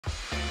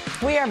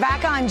We are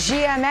back on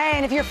GMA,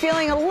 and if you're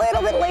feeling a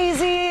little bit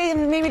lazy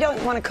and maybe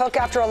don't want to cook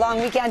after a long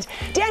weekend,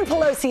 Dan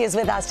Pelosi is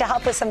with us to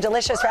help with some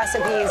delicious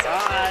recipes.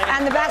 Hi.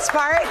 And the best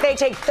part, they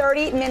take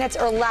 30 minutes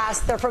or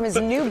less. They're from his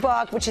new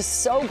book, which is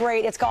so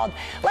great. It's called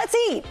Let's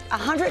Eat,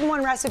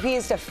 101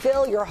 Recipes to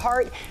Fill Your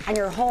Heart and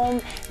Your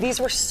Home. These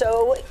were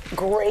so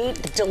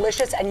great,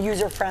 delicious, and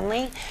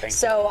user-friendly.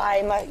 So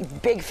I'm a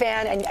big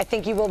fan, and I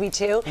think you will be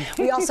too.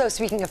 We also,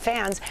 speaking of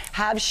fans,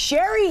 have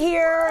Sherry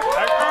here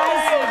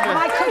as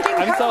my cooking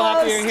I'm co-host. so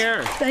happy you're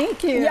here.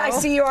 Thank you. Yeah, I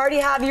see you already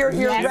have you're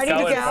Yes. ready to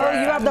So go. excited.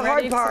 You have the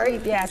hard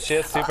part. Yes. She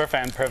has super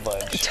fan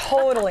privilege.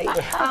 Totally.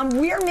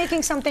 We are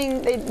making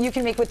something that you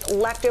can make with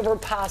leftover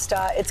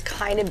pasta. It's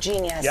kind of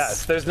genius.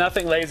 Yes, there's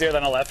nothing lazier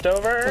than a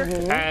leftover.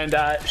 And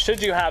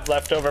should you have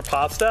leftover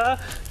pasta,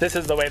 this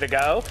is the way to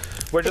go.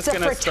 We're just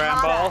going to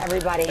scramble.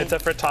 Everybody. It's a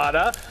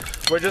frittata.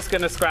 We're just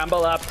going to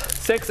scramble up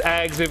 6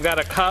 eggs. We've got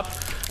a cup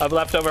of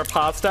leftover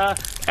pasta.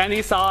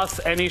 Any sauce,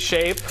 any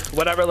shape,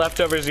 whatever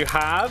leftovers you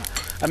have.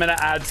 I'm going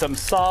to add some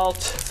salt,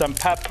 some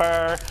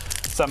pepper,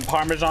 some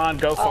Parmesan.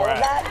 Go for All it. of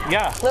that?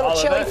 Yeah. Little all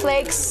of chili it.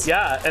 flakes.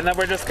 Yeah, and then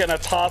we're just going to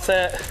toss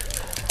it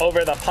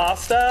over the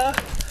pasta.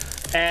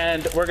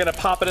 And we're going to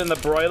pop it in the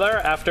broiler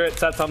after it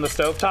sets on the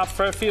stovetop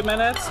for a few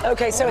minutes.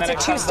 Okay, so And it's a then it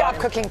two-step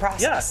comes cooking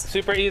process. Yes,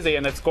 super easy,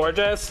 and it's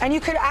gorgeous. And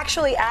you could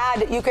actually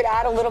add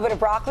a little bit of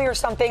broccoli or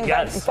something,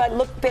 Yes. but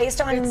look,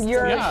 based on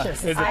your... Yeah,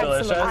 is it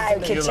delicious? I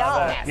could You tell.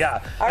 love it. Yeah,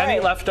 All any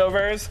right.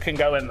 leftovers can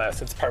go in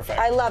this. It's perfect.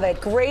 I love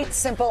it. Great,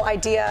 simple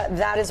idea.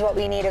 That is what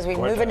we need as we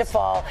move into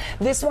fall.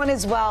 This one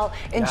as well.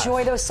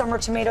 Enjoy those summer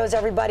tomatoes,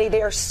 everybody.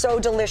 They are so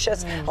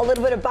delicious. A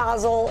little bit of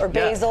basil or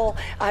basil.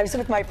 I was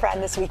with my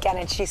friend this weekend,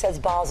 and she says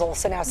basil,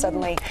 so now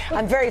suddenly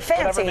I'm very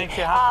fancy. Whatever makes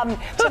you happy.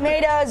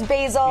 Tomatoes,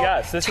 basil,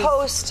 Yes,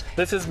 toast.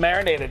 This is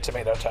marinated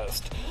tomato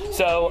toast.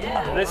 So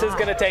this is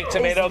going to take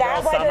Tomato Is that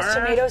Girl why Summer. those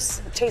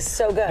tomatoes taste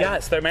so good?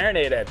 Yes, they're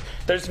marinated.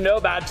 There's no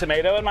bad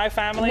tomato in my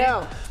family.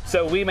 No.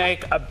 So we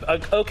make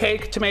a okay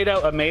tomato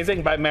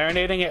amazing by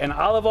marinating it in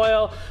olive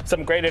oil,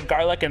 some grated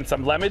garlic, and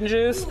some lemon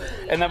juice.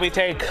 And then we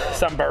take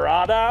some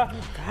burrata,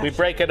 we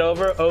break it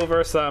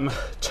over some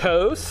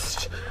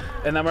toast,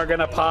 and then we're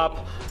gonna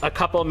pop a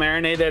couple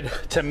marinated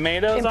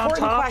tomatoes on top.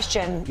 Important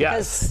question,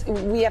 Yes.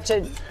 because we have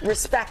to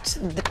respect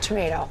the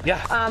tomato.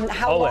 Yes,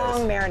 How always.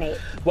 long marinate?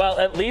 Well,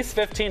 at least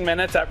 15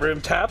 minutes at room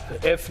temp,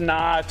 if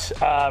not,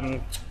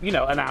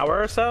 an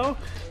hour or so.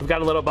 We've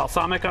got a little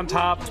balsamic on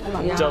top.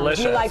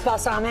 Delicious. Do you like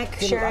balsamic,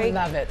 Sherry? I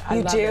love it.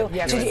 You love do? it.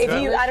 Yes, If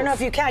it's you, I don't know if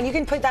you can. You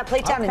can put that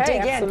plate down and Okay,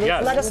 dig in. absolutely.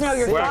 Yes. Let us know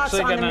your We're thoughts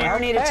actually on the gonna-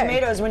 marinated Okay.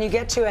 tomatoes when you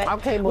get to it.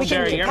 Okay, well, we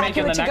can Sherry, you're pack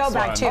making you the to go next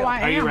back one. too. Oh, I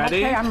am. Are you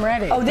ready? Okay, I'm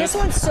ready. Oh, this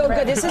one's so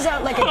good. This is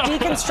like a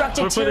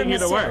deconstructed We're putting you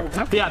to work.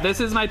 tiramisu. Yeah, this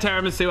is my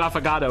tiramisu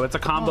affogato. It's a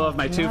combo of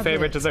my 2 love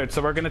favorite it. desserts.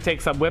 So we're going to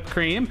take some whipped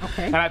cream,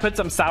 Okay. and I put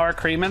some sour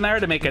cream in there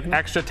to make it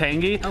extra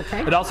tangy.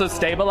 Okay. It also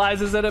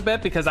stabilizes it a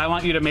bit because I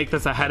want you to make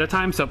this ahead of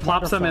time. So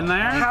plop some in there.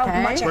 How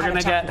Okay. much We're ahead going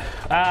of to time?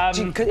 get Is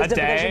it a because you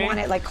day. want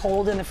it like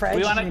cold in the fridge?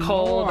 We want it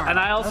cold, More. and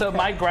I also Okay.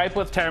 my gripe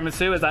with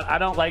tiramisu is that I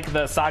don't like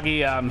the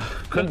soggy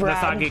the bread.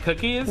 soggy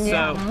cookies.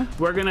 Yeah. So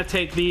we're gonna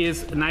take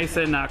these nice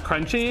and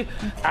crunchy.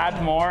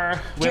 Add more.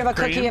 Do you have a whipped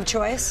cookie cream. of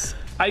choice?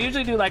 I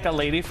usually do like a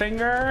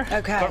ladyfinger.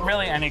 Okay. But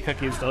really, any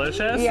cookie is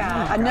delicious.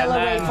 Yeah, a And Nilla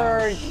then-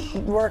 wafer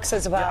works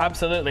as well.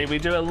 Absolutely. We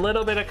do a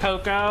little bit of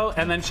cocoa,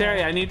 and then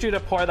Sherry, I need you to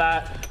pour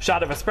that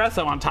shot of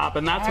espresso on top,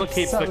 and that's what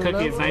keeps the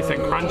cookies nice and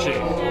crunchy.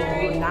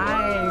 Oh,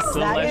 nice.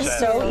 That is Delicious.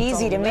 so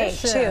easy to make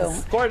too.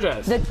 Delicious.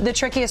 Gorgeous. The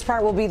trickiest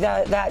part will be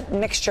that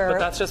mixture. But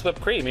that's just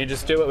whipped cream. You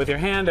just do it with your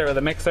hand or with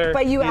a mixer.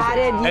 But you Easy.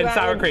 added and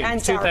sour cream. and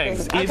 2 sour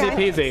things. cream. Easy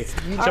Okay.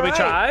 peasy. All Shall we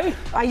right.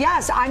 try?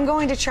 Yes, I'm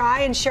going to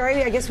try. And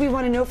Sherry, I guess we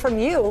want to know from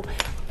you.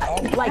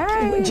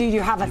 Okay. Do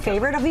you have a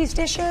favorite of these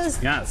dishes?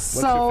 Yes.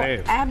 What's So, your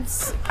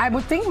fave? I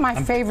would think my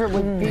favorite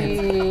would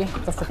be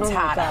the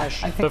frittata.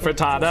 gosh. I think The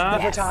frittata?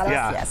 Yes. Frittata?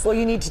 Yeah. Yes. Well,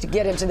 you need to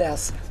get into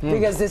this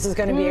because this is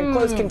going to be a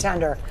close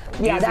contender.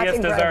 Yeah, that's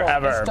Easiest dessert incredible.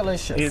 ever. It's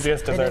delicious.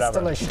 Easiest It dessert is ever.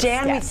 delicious.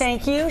 Dan, we Yes.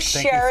 thank you. Thank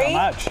Sherry, you so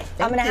much.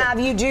 I'm going to have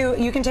you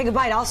you can take a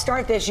bite. I'll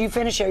start this. You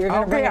finish it. You're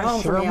going to bring it Okay, I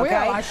home for sure me, will. okay?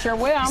 I sure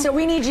will. So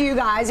we need you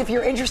guys, if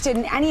you're interested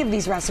in any of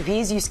these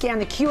recipes, you scan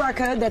the QR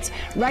code that's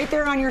right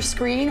there on your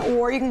screen,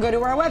 or you can go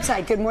to our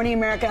website,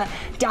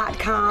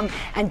 goodmorningamerica.com.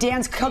 And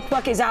Dan's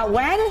cookbook is out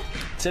when?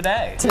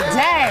 Today.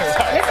 Today.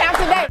 It's out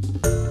today.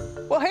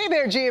 Well, hey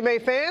there,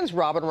 GMA fans.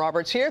 Robin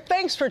Roberts here.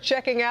 Thanks for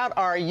checking out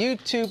our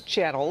YouTube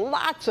channel.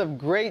 Lots of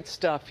great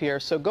stuff here.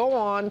 So go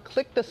on,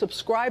 click the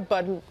subscribe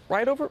button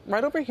right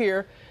over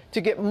here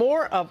to get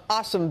more of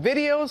awesome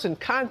videos and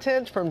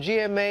content from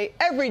GMA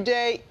every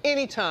day,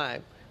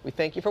 anytime. We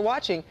thank you for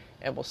watching,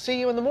 and we'll see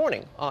you in the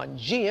morning on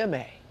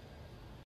GMA.